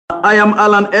I am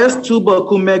Alan S.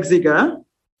 Tubaku Mexiga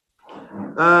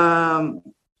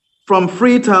from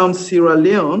Freetown, Sierra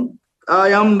Leone. I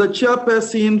am the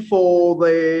chairperson for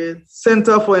the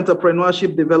Center for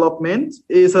Entrepreneurship Development.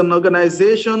 It's an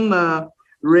organization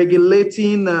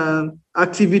regulating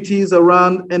activities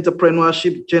around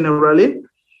entrepreneurship generally,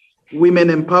 women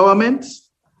empowerment,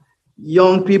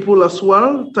 young people as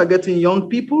well, targeting young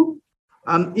people,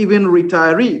 and even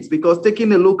retirees, because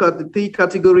taking a look at the three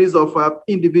categories of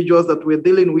individuals that we're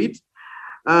dealing with,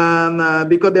 and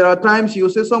because there are times you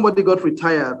say somebody got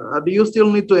retired, do you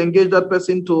still need to engage that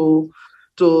person to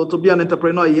be an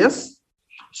entrepreneur? Yes.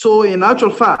 So in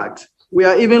actual fact, we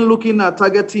are even looking at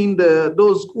targeting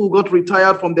those who got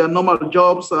retired from their normal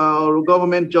jobs or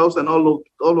government jobs and all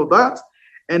of that,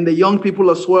 and the young people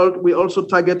as well. We also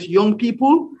target young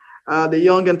people, the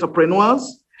young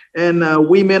entrepreneurs, and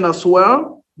women as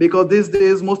well, because these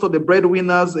days most of the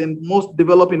breadwinners in most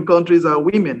developing countries are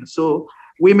women. So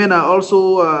women are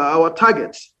also our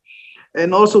targets.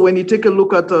 And also when you take a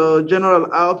look at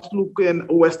general outlook in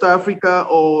West Africa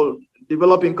or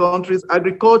developing countries,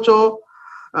 agriculture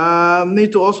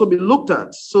need to also be looked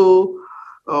at. So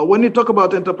when you talk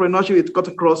about entrepreneurship, it cuts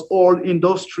across all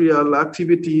industrial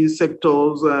activities,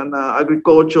 sectors, and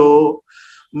agriculture,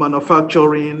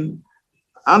 manufacturing,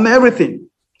 and everything.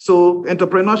 So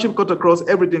entrepreneurship cut across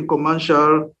everything,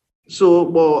 commercial. So,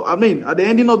 well, I mean, at the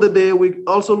ending of the day, we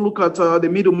also look at the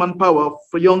middle manpower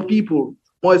for young people,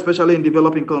 more especially in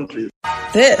developing countries.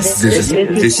 This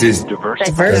is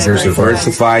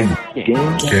Diversified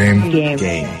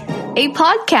Game. A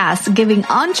podcast giving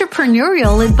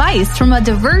entrepreneurial advice from a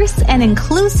diverse and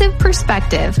inclusive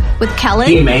perspective with Kellen.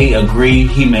 He may agree,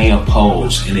 he may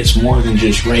oppose, and it's more than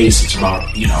just race, it's about,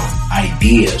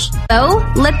 ideas. So,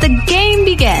 let the game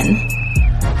begin.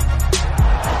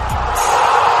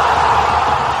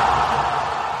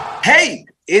 Hey,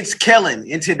 it's Kellen,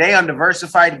 and today on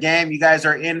Diversified Game, you guys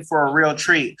are in for a real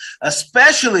treat,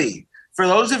 especially for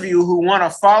those of you who want to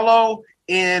follow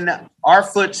in our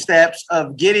footsteps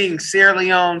of getting Sierra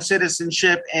Leone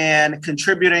citizenship and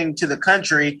contributing to the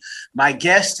country. My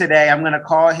guest today, I'm going to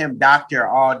call him Doctor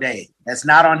all day. That's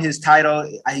not on his title.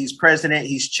 He's president,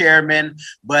 he's chairman,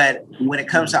 but when it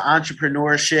comes to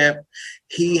entrepreneurship,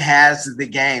 he has the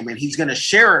game, and he's going to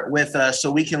share it with us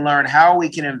so we can learn how we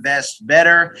can invest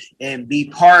better and be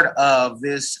part of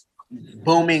this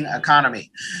booming economy.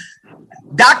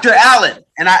 Dr. Allen,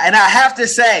 and I have to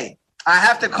say, I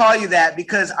have to call you that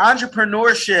because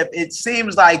entrepreneurship, it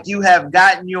seems like you have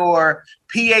gotten your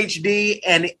PhD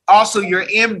and also your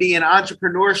MD in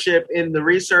entrepreneurship in the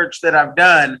research that I've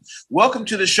done. Welcome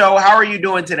to the show. How are you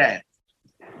doing today?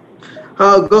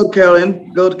 Oh, good,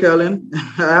 Kellen. Good, Kellen.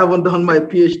 I haven't done my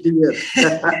PhD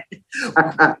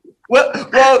yet.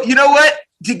 Well, you know what?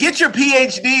 To get your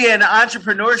PhD in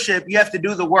entrepreneurship, you have to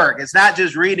do the work. It's not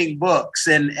just reading books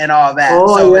and all that.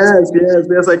 Oh, so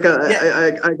yes. I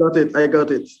got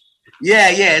it. Yeah.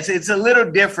 It's a little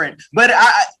different. But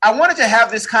I wanted to have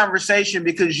this conversation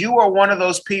because you are one of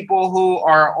those people who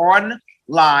are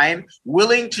online,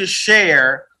 willing to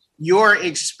share your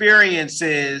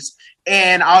experiences.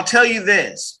 And I'll tell you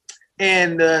this.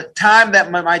 In the time that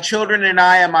my children and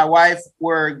I and my wife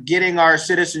were getting our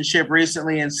citizenship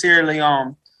recently in Sierra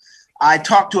Leone, I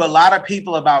talked to a lot of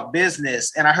people about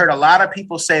business, and I heard a lot of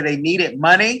people say they needed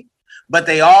money, but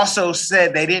they also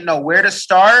said they didn't know where to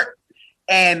start,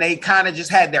 and they kind of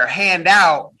just had their hand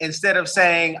out instead of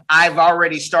saying, I've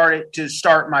already started to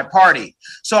start my party.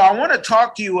 So I want to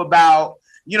talk to you about,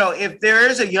 if there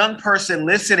is a young person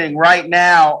listening right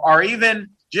now, or even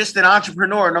just an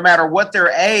entrepreneur, no matter what their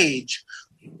age,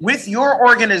 with your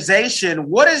organization,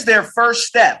 what is their first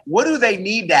step? What do they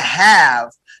need to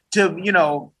have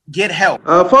to, get help?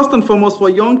 First and foremost, for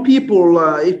young people,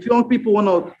 if young people want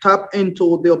to tap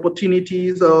into the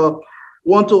opportunities,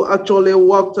 want to actually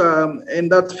work in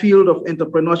that field of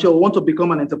entrepreneurship, want to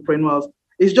become an entrepreneur,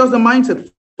 it's just the mindset.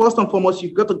 First and foremost,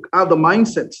 you got to have the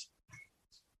mindset.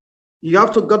 You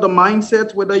have to get the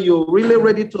mindset whether you're really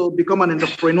ready to become an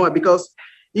entrepreneur, because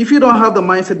if you don't have the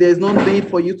mindset, there is no need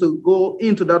for you to go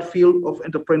into that field of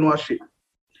entrepreneurship.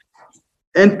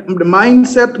 And the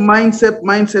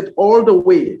mindset all the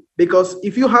way, because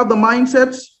if you have the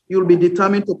mindset, you'll be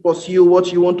determined to pursue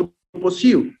what you want to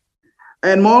pursue.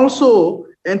 And also,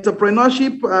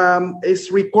 entrepreneurship is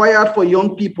required for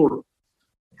young people,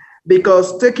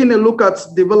 because taking a look at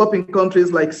developing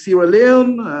countries like Sierra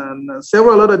Leone and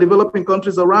several other developing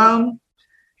countries around,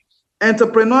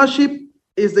 entrepreneurship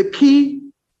is the key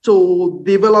to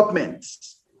development.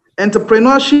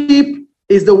 Entrepreneurship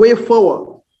is the way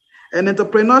forward, and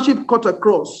entrepreneurship cut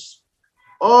across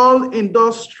all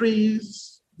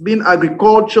industries, being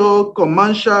agriculture,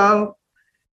 commercial,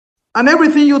 and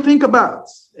everything you think about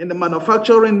in the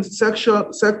manufacturing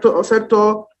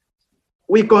sector,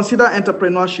 we consider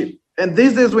entrepreneurship. And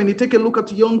these days, when you take a look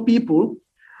at young people,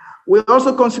 we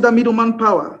also consider middleman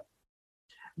power.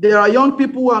 There are young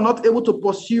people who are not able to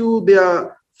pursue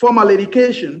their formal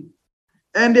education,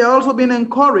 and they are also being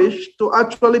encouraged to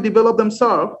actually develop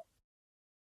themselves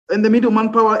in the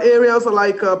middleman power areas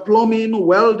like plumbing,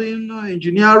 welding,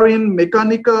 engineering,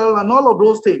 mechanical, and all of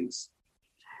those things.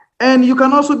 And you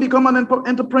can also become an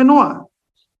entrepreneur,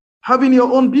 having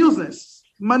your own business,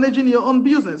 managing your own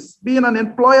business, being an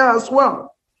employer as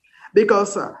well.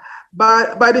 Because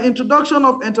by the introduction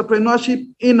of entrepreneurship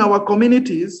in our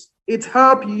communities, it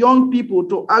helps young people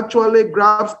to actually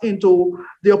grasp into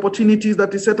the opportunities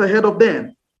that is set ahead of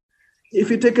them. If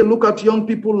you take a look at young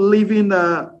people leaving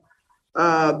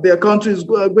their countries,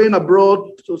 going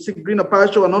abroad to seek greener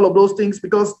pasture and all of those things,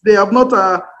 because they have not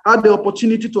had the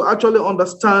opportunity to actually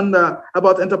understand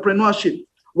about entrepreneurship.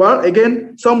 Well,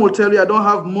 again, some will tell you, I don't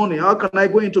have money. How can I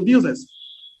go into business?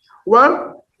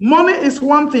 Well, money is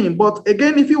one thing, but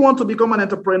again, if you want to become an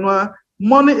entrepreneur,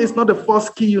 money is not the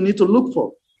first key you need to look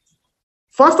for.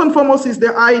 First and foremost is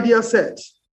the idea set.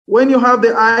 When you have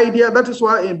the idea, that is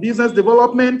why in business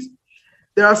development,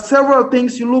 there are several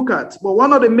things you look at, but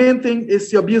one of the main things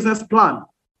is your business plan.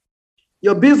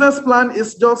 Your business plan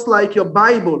is just like your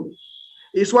Bible.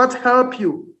 It's what helps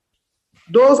you.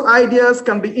 Those ideas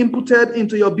can be inputted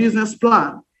into your business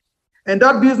plan. And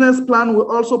that business plan will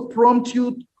also prompt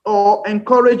you or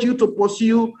encourage you to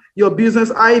pursue your business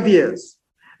ideas.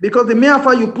 Because the mere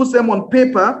fact you put them on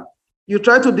paper, you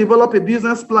try to develop a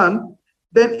business plan,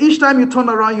 then each time you turn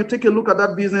around, you take a look at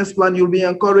that business plan, you'll be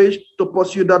encouraged to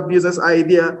pursue that business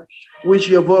idea, which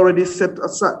you have already set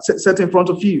in front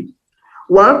of you.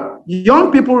 Well,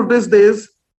 young people these days,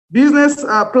 business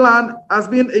plan has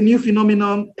been a new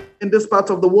phenomenon in this part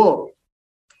of the world.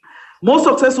 Most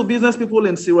successful business people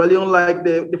in Sierra Leone, like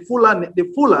the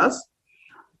Fullers,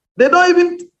 they don't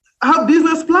even have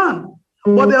business plan,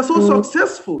 but they are so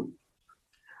successful.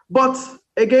 But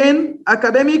again,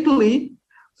 academically,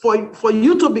 for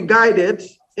you to be guided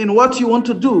in what you want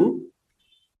to do,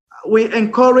 we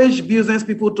encourage business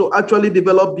people to actually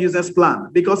develop business plan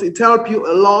because it helps you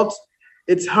a lot.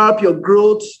 It helps your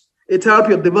growth. It helps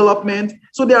your development.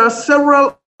 So there are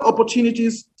several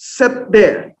opportunities set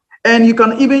there. And you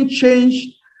can even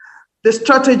change the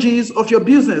strategies of your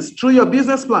business through your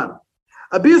business plan.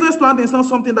 A business plan is not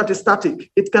something that is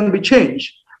static. It can be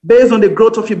changed based on the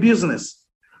growth of your business.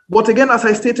 But again, as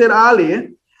I stated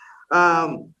earlier,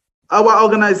 our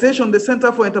organization, the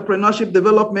Center for Entrepreneurship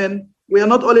Development, we are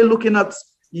not only looking at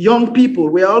young people,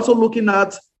 we are also looking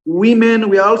at women,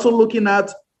 we are also looking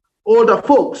at older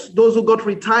folks, those who got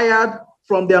retired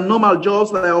from their normal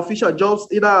jobs, like official jobs,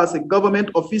 either as a government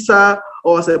officer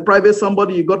or as a private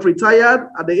somebody, you got retired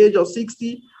at the age of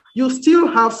 60, you still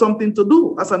have something to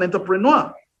do as an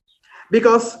entrepreneur.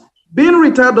 Because being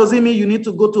retired doesn't mean you need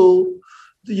to go to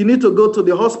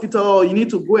the hospital or you need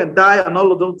to go and die and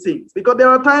all of those things. Because there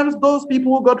are times those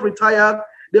people who got retired,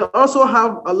 they also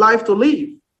have a life to live.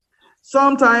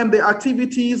 Sometimes the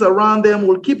activities around them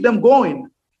will keep them going.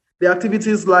 The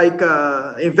activities like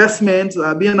investment,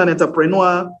 being an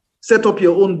entrepreneur, set up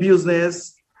your own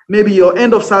business, maybe your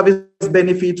end of service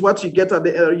benefits, what you get at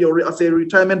as a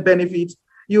retirement benefit.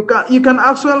 You can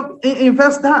actually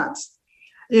invest that.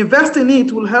 Invest in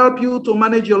it will help you to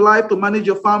manage your life, to manage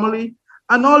your family,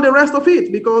 and all the rest of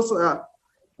it, because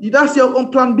that's your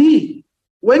own plan B.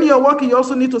 When you're working, you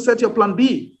also need to set your plan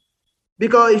B.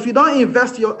 Because if you don't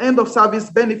invest your end of service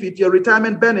benefit, your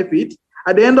retirement benefit,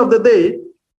 at the end of the day,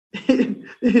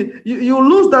 you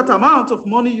lose that amount of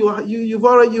money you've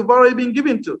already been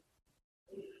given to.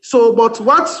 So, but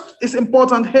what is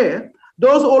important here,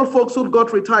 those old folks who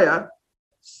got retired,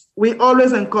 we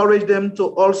always encourage them to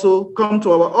also come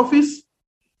to our office,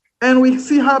 and we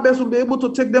see how best we'll be able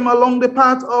to take them along the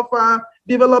path of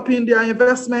developing their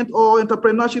investment or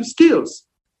entrepreneurship skills.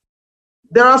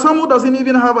 There are some who doesn't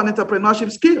even have an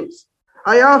entrepreneurship skills.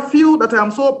 I have a few that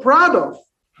I'm so proud of.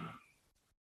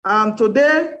 And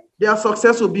today, they are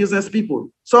successful business people.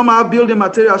 Some have building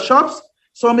material shops.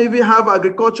 Some even have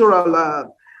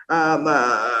agricultural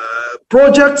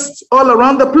projects all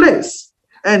around the place.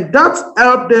 And that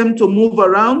helped them to move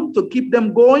around, to keep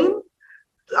them going.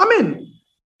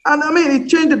 It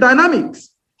changed the dynamics.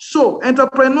 So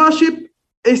entrepreneurship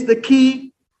is the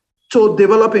key to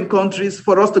developing countries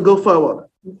for us to go forward.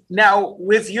 Now,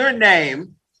 with your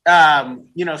name,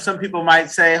 some people might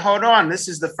say, hold on, this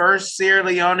is the first Sierra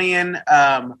Leonean,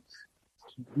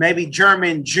 maybe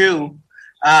German Jew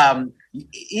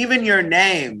even your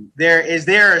name, is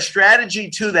there a strategy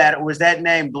to that, or was that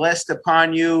name blessed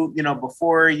upon you,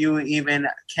 before you even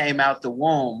came out the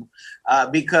womb?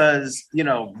 Because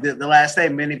the last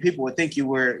name, many people would think you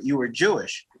were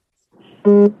Jewish.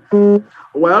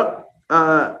 Well,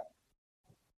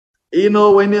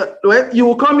 when you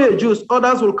will call me a Jew,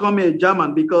 others will call me a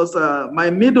German, because my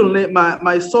middle name,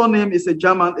 my surname is a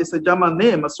German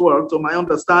name as well. To my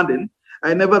understanding,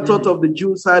 I never thought of the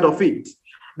Jew side of it,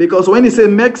 because when you say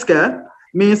Mexican,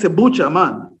 means a butcher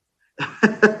man.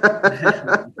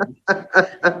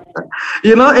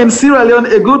 In Sierra Leone,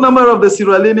 a good number of the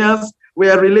Sierra Leoneans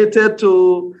were related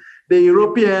to the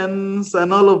Europeans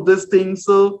and all of these things.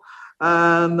 So,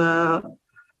 and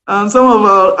some of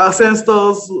our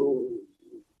ancestors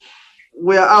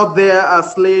were out there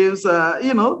as slaves,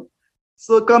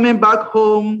 So coming back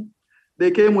home,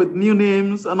 they came with new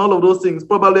names and all of those things.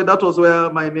 Probably that was where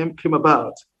my name came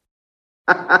about.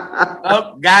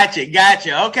 Oh, gotcha.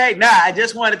 Okay, I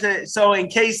just wanted to, so in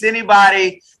case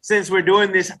anybody, since we're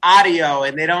doing this audio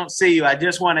and they don't see you, I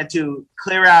just wanted to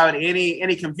clear out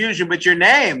any confusion. But your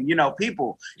name,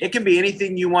 people, it can be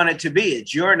anything you want it to be.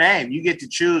 It's your name. You get to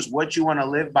choose what you want to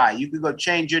live by. You can go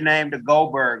change your name to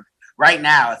Goldberg right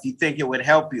now if you think it would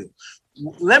help you.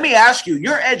 Let me ask you,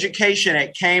 your education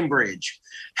at Cambridge,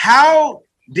 how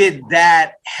did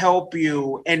that help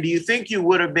you? And do you think you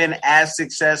would have been as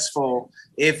successful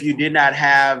if you did not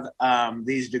have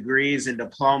these degrees and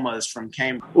diplomas from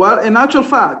Cambridge? Well, in actual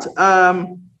fact,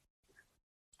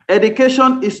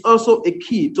 education is also a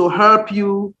key to help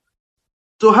you.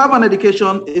 To have an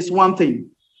education is one thing.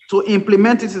 To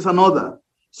implement it is another.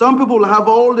 Some people have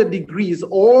all the degrees,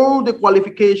 all the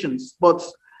qualifications, but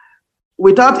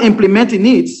without implementing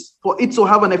it, for it to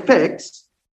have an effect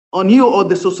on you or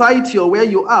the society or where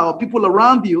you are, or people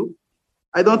around you,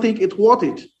 I don't think it's worth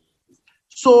it.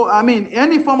 So,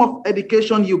 any form of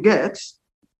education you get,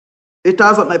 it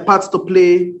has a part to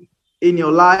play in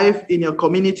your life, in your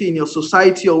community, in your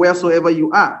society, or wheresoever you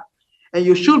are. And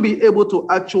you should be able to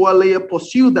actually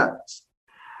pursue that.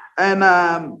 And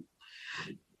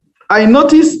I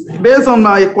noticed, based on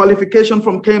my qualification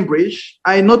from Cambridge,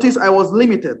 I noticed I was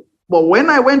limited. But when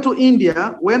I went to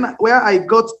India, where I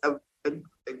got a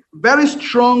very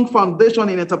strong foundation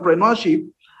in entrepreneurship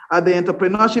at the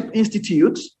Entrepreneurship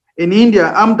Institute in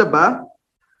India, Ahmedabad,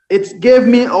 it gave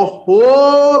me a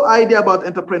whole idea about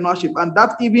entrepreneurship. And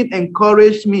that even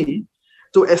encouraged me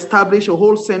to establish a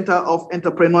whole center of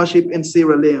entrepreneurship in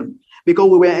Sierra Leone, because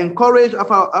we were encouraged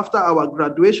after our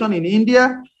graduation in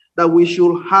India that we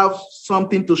should have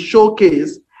something to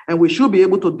showcase and we should be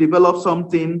able to develop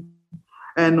something.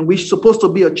 And we're supposed to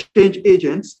be a change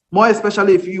agent, more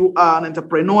especially if you are an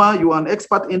entrepreneur, you are an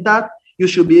expert in that, you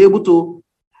should be able to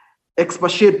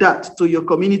expatiate that to your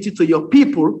community, to your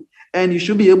people, and you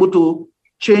should be able to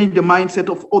change the mindset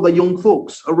of other young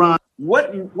folks around.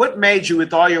 What made you,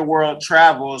 with all your world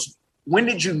travels, when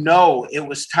did you know it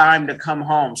was time to come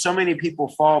home? So many people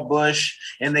fall bush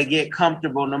and they get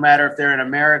comfortable, no matter if they're in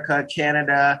America,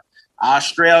 Canada,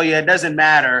 Australia, it doesn't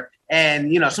matter.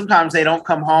 And, sometimes they don't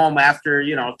come home after,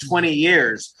 20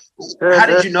 years. How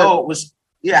did you know it was?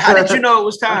 Yeah. How did you know it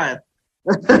was time?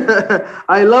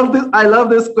 I love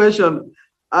this question.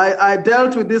 I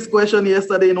dealt with this question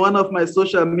yesterday in one of my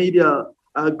social media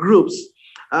groups.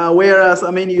 Whereas,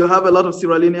 you have a lot of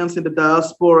Sierra Leoneans in the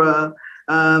diaspora,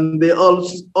 and they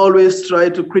always try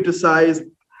to criticize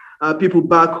people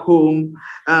back home,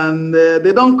 and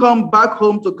they don't come back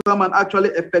home to come and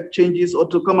actually affect changes or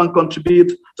to come and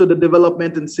contribute to the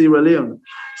development in Sierra Leone.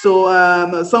 So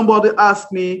somebody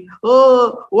asked me,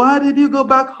 "Oh, why did you go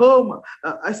back home?"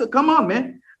 I said, "Come on,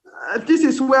 man. This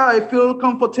is where I feel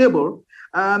comfortable.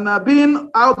 And being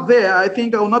out there, I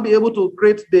think I will not be able to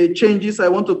create the changes I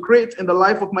want to create in the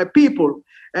life of my people.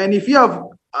 And if you have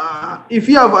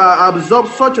absorbed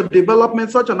such a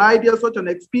development, such an idea, such an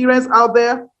experience out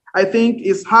there, I think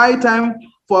it's high time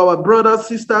for our brothers,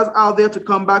 sisters out there to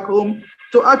come back home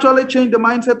to actually change the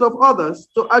mindset of others,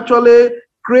 to actually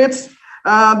create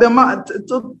a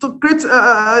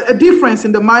difference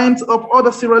in the minds of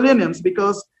other Sierra Leoneans,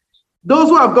 because those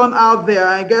who have gone out there,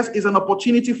 I guess, is an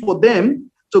opportunity for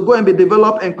them to go and be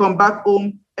developed and come back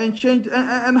home and change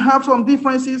and have some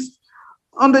differences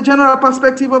on the general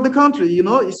perspective of the country.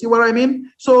 You see what I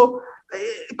mean? So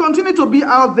continue to be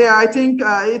out there. I think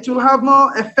it will have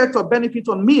no effect or benefit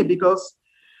on me, because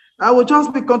I will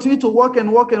just be continue to work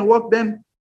and work and work. Then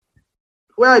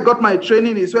where I got my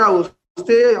training is where I will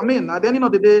stay. At the end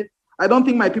of the day, I don't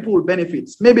think my people will benefit.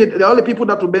 Maybe the only people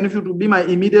that will benefit will be my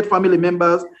immediate family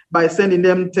members by sending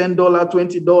them $10,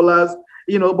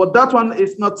 $20, but that one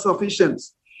is not sufficient.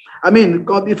 I mean,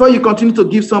 before you continue to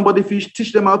give somebody fish,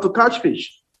 teach them how to catch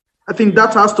fish. I think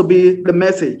that has to be the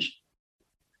message.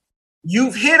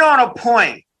 You've hit on a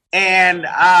point, and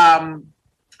I'm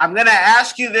going to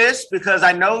ask you this because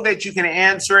I know that you can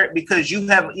answer it because you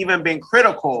have even been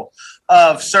critical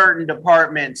of certain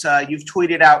departments. You've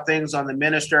tweeted out things on the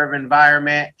Minister of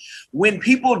Environment. When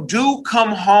people do come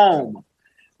home,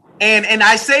 and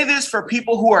I say this for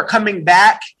people who are coming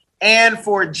back and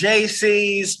for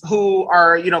JCs who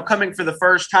are, coming for the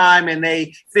first time and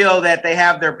they feel that they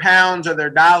have their pounds or their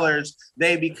dollars,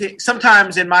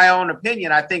 sometimes, in my own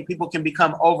opinion, I think people can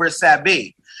become over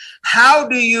savvy. How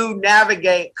do you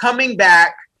navigate coming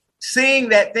back, seeing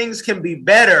that things can be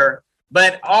better,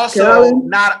 but also Karen,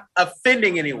 not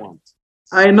offending anyone?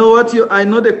 I know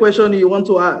the question you want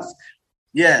to ask.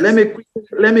 Yes.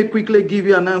 Let me quickly give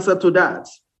you an answer to that.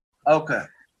 Okay.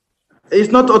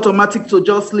 It's not automatic to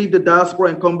just leave the diaspora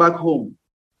and come back home.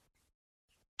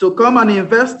 To come and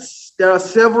invest, there are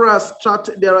several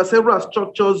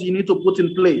structures you need to put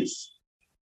in place.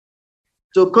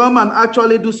 To come and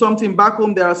actually do something back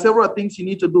home, there are several things you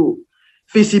need to do.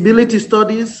 Feasibility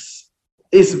studies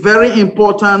is very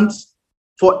important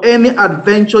for any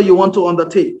adventure you want to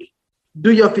undertake.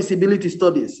 Do your feasibility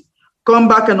studies. Come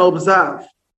back and observe.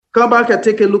 Come back and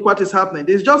take a look what is happening.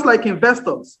 It's just like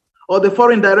investors or the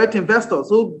foreign direct investors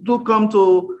who do come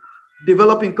to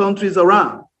developing countries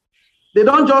around. They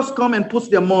don't just come and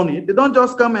put their money. They don't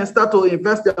just come and start to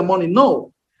invest their money.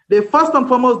 No, they first and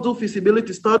foremost do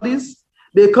feasibility studies.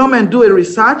 They come and do a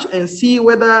research and see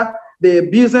whether the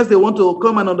business they want to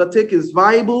come and undertake is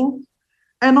viable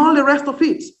and all the rest of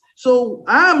it. So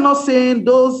I am not saying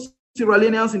those Sierra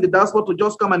Leoneans in the diaspora to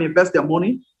just come and invest their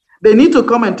money. They need to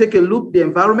come and take a look at the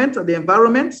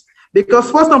environment,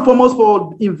 because first and foremost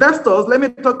for investors, let me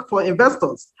talk for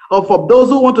investors or for those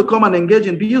who want to come and engage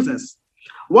in business.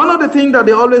 One of the things that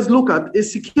they always look at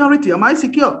is security. Am I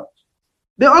secure?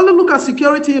 They only look at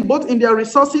security both in their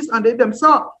resources and they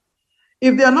themselves.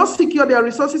 If they are not secure, their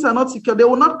resources are not secure, they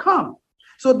will not come.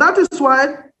 So that is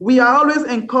why we are always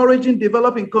encouraging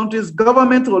developing countries,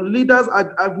 government or leaders,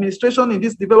 administration in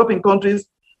these developing countries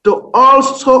to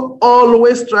also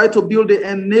always try to build the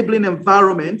enabling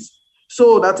environment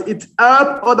so that it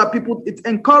helps other people, it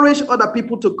encourages other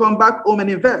people to come back home and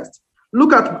invest.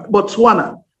 Look at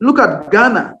Botswana, look at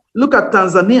Ghana, look at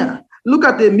Tanzania, look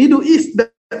at the Middle East,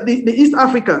 the East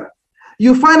Africa.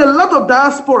 You find a lot of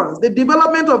diasporas. The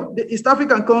development of the East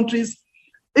African countries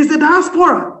is the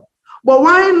diaspora. But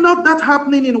why not that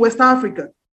happening in West Africa?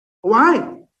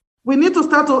 Why? We need to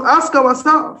start to ask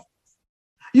ourselves.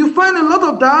 You find a lot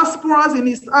of diasporas in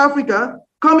East Africa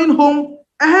coming home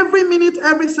every minute,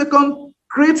 every second,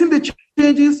 creating the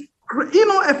changes,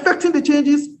 affecting the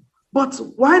changes. But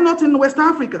why not in West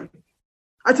Africa?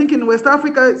 I think in West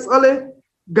Africa, it's only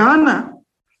Ghana.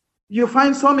 You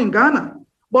find some in Ghana.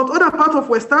 But other parts of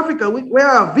West Africa, where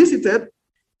I've visited,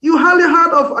 you hardly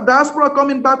heard of a diaspora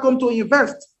coming back home to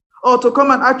invest or to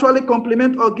come and actually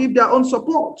complement or give their own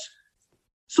support.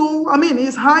 So, I mean,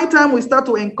 it's high time we start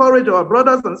to encourage our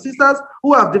brothers and sisters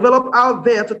who have developed out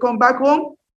there to come back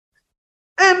home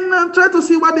and try to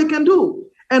see what they can do.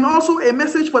 And also a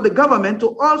message for the government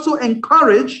to also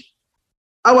encourage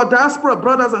our diaspora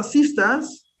brothers and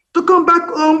sisters to come back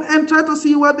home and try to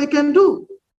see what they can do.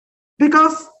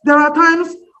 Because there are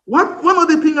times, one of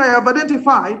the things I have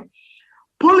identified,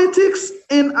 politics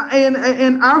in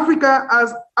Africa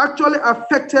has actually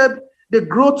affected the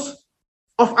growth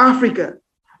of Africa.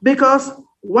 Because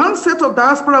one set of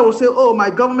diaspora will say, oh,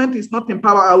 my government is not in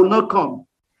power, I will not come.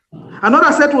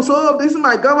 Another set will say, oh, this is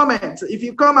my government. If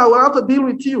you come, I will have to deal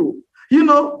with you.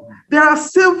 There are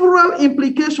several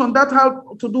implications that have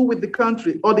to do with the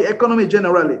country or the economy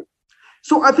generally.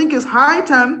 So I think it's high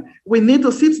time we need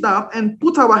to sit down and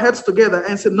put our heads together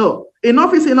and say, no,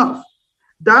 enough is enough.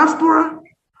 Diaspora,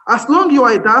 as long as you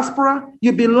are a diaspora,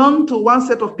 you belong to one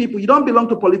set of people. You don't belong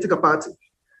to a political party.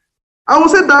 I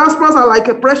would say diasporas are like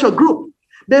a pressure group.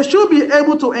 They should be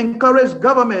able to encourage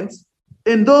governments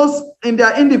in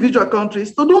their individual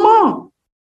countries to do more.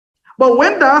 But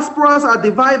when diasporas are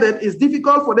divided, it's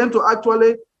difficult for them to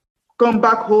actually come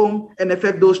back home and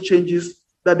effect those changes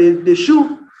that they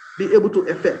should be able to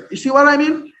effect. You see what I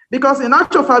mean? Because in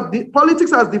actual fact,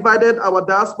 politics has divided our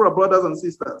diaspora brothers and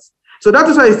sisters. So that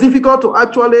is why it's difficult to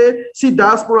actually see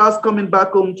diasporas coming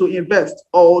back home to invest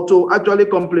or to actually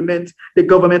complement the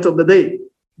government of the day.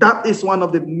 That is one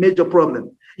of the major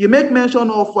problems. You make mention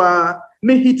of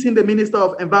me hitting the Minister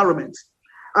of Environment.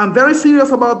 I'm very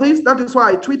serious about this. That is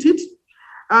why I tweeted.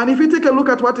 And if you take a look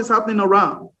at what is happening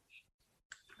around,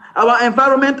 our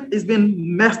environment is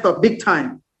being messed up big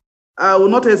time. I will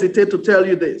not hesitate to tell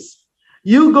you this.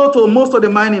 You go to most of the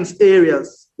mining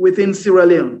areas within Sierra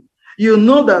Leone, you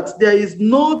know that there is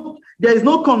no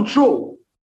control.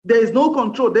 There is no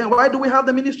control. Then why do we have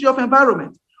the Ministry of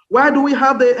Environment? Why do we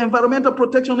have the Environmental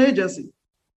Protection Agency?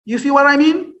 You see what I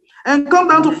mean? And come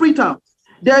down to Freetown.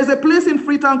 There is a place in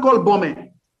Freetown called Bome.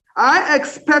 I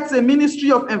expect the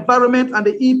Ministry of Environment and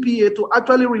the EPA to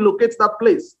actually relocate that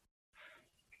place.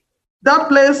 That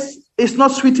place is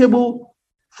not suitable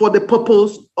for the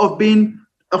purpose of being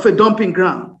of a dumping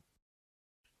ground.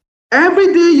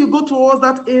 Every day you go towards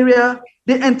that area,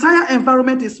 the entire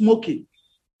environment is smoky,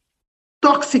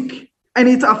 toxic, and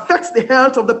it affects the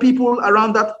health of the people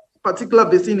around that particular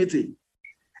vicinity.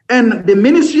 And the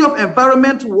Ministry of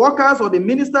Environment workers or the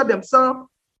minister themselves,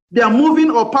 they are moving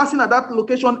or passing at that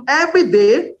location every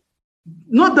day.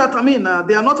 Not that,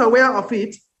 they are not aware of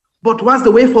it, but what's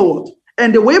the way forward?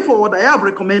 And the way forward, I have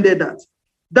recommended that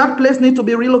that place needs to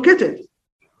be relocated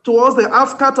towards the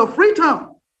outskirts of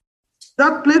Freetown.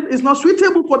 That place is not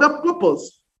suitable for that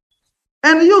purpose.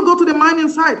 And you go to the mining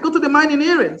site, go to the mining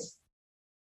areas.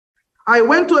 I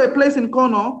went to a place in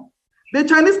Kono. The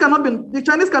Chinese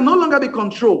can no longer be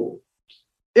controlled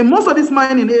in most of these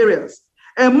mining areas.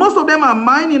 And most of them are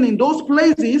mining in those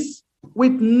places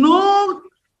with no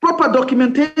proper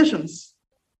documentations,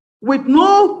 with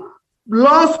no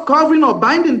laws covering or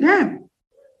binding them.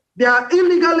 They are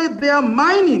illegally there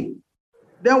mining.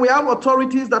 Then we have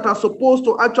authorities that are supposed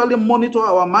to actually monitor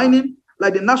our mining,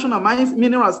 like the National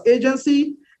Minerals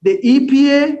Agency, the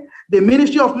EPA, the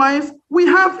Ministry of Mines. We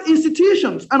have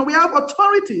institutions and we have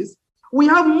authorities. We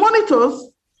have monitors,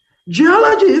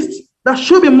 geologists that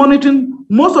should be monitoring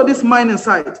most of these mining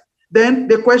sites. Then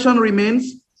the question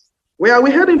remains, where are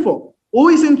we heading for? Who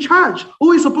is in charge?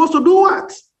 Who is supposed to do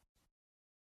what?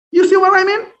 You see what I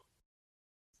mean?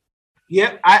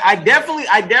 Yeah, I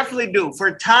definitely do.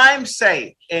 For time's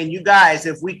sake, and you guys,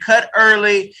 if we cut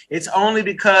early, it's only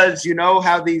because you know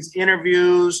how these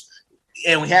interviews,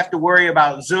 and we have to worry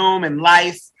about Zoom and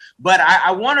life. But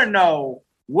I want to know,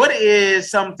 what is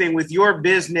something with your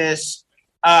business,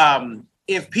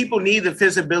 if people need the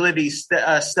feasibility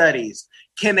studies,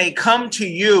 can they come to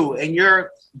you and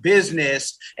your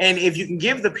business? And if you can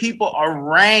give the people a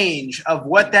range of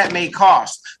what that may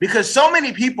cost, because so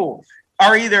many people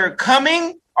are either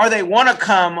coming or they want to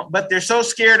come, but they're so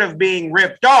scared of being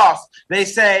ripped off. They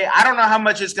say, I don't know how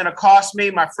much it's going to cost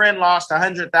me. My friend lost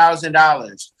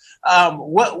 $100,000.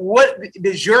 What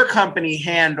does your company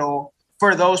handle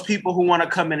for those people who want to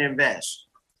come and invest?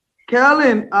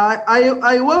 Carolyn,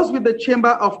 I was with the Chamber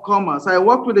of Commerce. I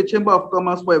worked with the Chamber of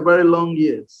Commerce for a very long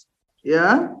years.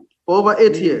 Yeah, for over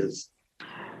 8 years.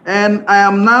 And I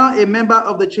am now a member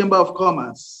of the Chamber of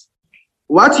Commerce.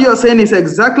 What you're saying is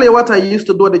exactly what I used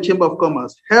to do at the Chamber of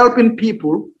Commerce, helping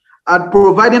people at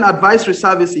providing advisory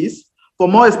services for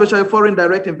more especially foreign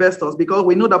direct investors, because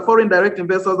we know that foreign direct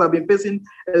investors have been facing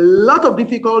a lot of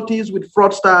difficulties with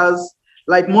fraudsters,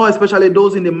 like more especially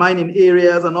those in the mining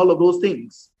areas and all of those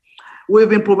things. We've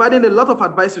been providing a lot of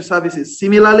advisory services.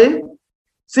 Similarly,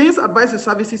 since advisory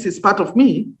services is part of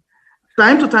me,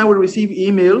 time to time we receive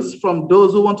emails from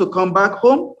those who want to come back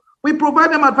home. We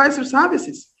provide them advisory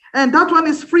services. And that one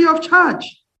is free of charge.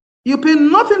 You pay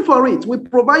nothing for it. We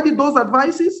provided those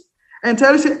advices and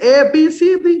tell you, say A, B,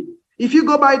 C, D. If you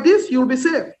go by this, you'll be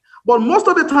safe. But most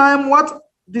of the time, what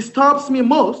disturbs me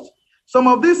most, some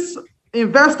of these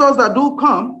investors that do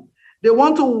come, they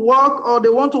want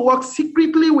to work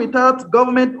secretly without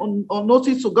government on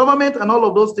notice to government and all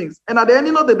of those things. And at the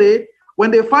end of the day, when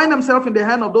they find themselves in the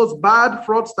hand of those bad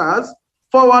fraudsters,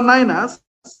 419ers,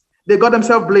 they got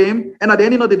themselves blamed, and at the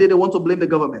end of the day, they want to blame the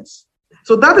governments.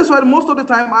 So that is why most of the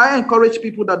time I encourage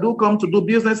people that do come to do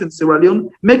business in Sierra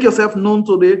Leone, make yourself known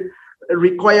to the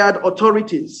required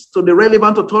authorities, to the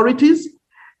relevant authorities,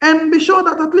 and be sure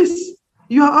that at least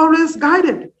you are always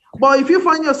guided. But if you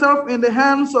find yourself in the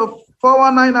hands of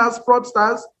 419ers,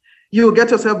 fraudsters, you get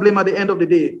yourself blamed at the end of the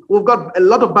day. We've got a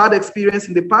lot of bad experience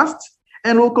in the past,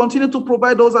 and we'll continue to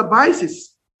provide those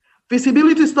advices.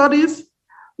 Feasibility studies,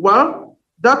 well,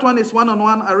 that one is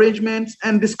one-on-one arrangements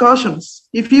and discussions.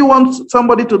 If you want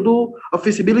somebody to do a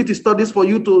feasibility studies for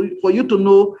you to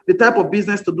know the type of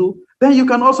business to do, then you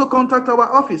can also contact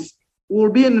our office.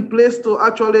 We'll be in place to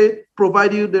actually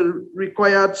provide you the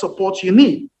required support you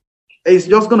need. It's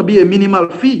just going to be a minimal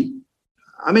fee.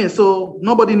 So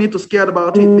nobody need to scared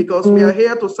about it, because we are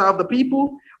here to serve the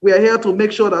people. We are here to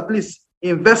make sure that at least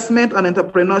investment and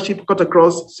entrepreneurship cut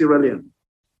across Sierra Leone.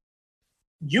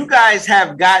 you guys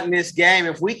have gotten this game.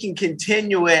 If we can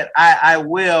continue it, I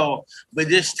will. But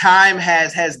this time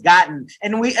has gotten,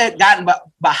 and we had gotten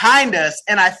behind us.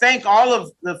 And I thank all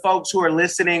of the folks who are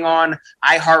listening on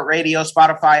iHeartRadio,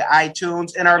 Spotify,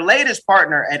 iTunes, and our latest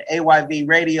partner at AYV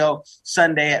Radio,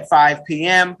 Sunday at 5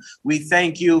 p.m. We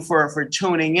thank you for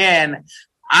tuning in.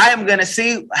 I am going to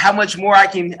see how much more I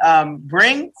can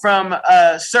bring from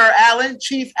Sir Alan,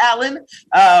 Chief Alan,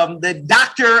 the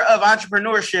doctor of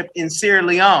entrepreneurship in Sierra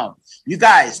Leone. You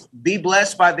guys, be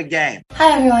blessed by the game.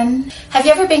 Hi, everyone. Have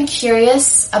you ever been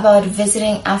curious about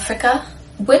visiting Africa?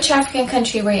 Which African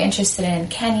country were you interested in?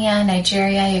 Kenya,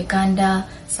 Nigeria, Uganda,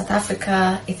 South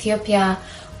Africa, Ethiopia?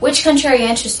 Which country are you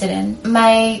interested in?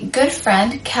 My good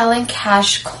friend, Kellen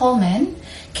Cash Coleman,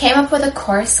 came up with a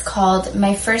course called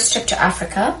My First Trip to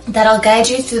Africa that'll guide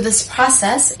you through this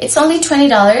process. It's only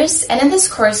 $20, and in this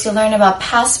course you'll learn about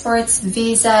passports,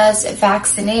 visas,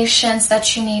 vaccinations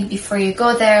that you need before you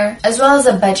go there, as well as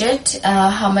a budget,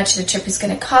 how much the trip is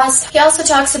going to cost. He also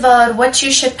talks about what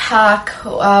you should pack,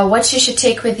 what you should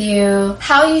take with you,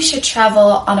 how you should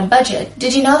travel on a budget.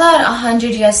 Did you know that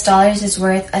 $100 is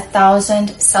worth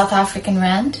 1,000 South African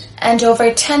rand and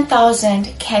over 10,000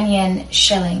 Kenyan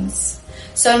shillings?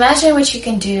 So imagine what you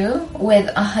can do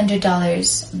with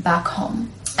 $100 back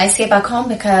home. I say back home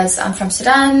because I'm from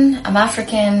Sudan, I'm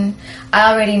African,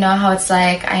 I already know how it's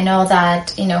like. I know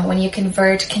that, when you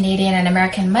convert Canadian and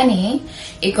American money,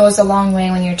 it goes a long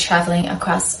way when you're traveling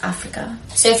across Africa.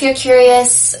 So if you're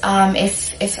curious,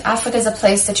 if Africa is a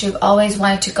place that you've always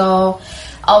wanted to go,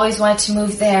 always wanted to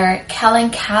move there,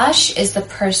 Kellen Cash is the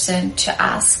person to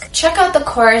ask. Check out the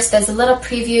course. There's a little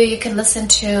preview you can listen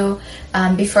to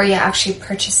before you actually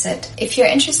purchase it. If you're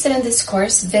interested in this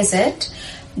course, visit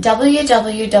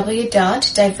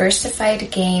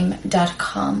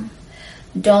www.diversifiedgame.com.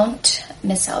 Don't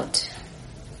miss out.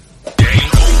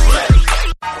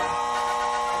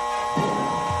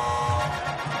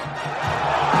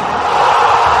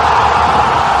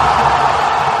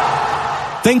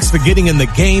 Thanks for getting in the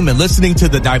game and listening to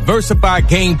the Diversified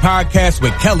Game podcast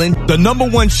with Kellen, the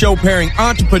 #1 show pairing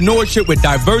entrepreneurship with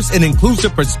diverse and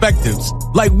inclusive perspectives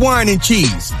like wine and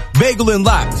cheese, bagel and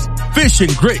lox, fish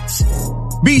and grits.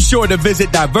 Be sure to visit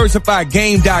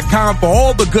diversifiedgame.com for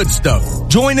all the good stuff.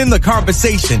 Join in the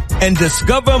conversation and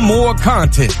discover more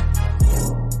content.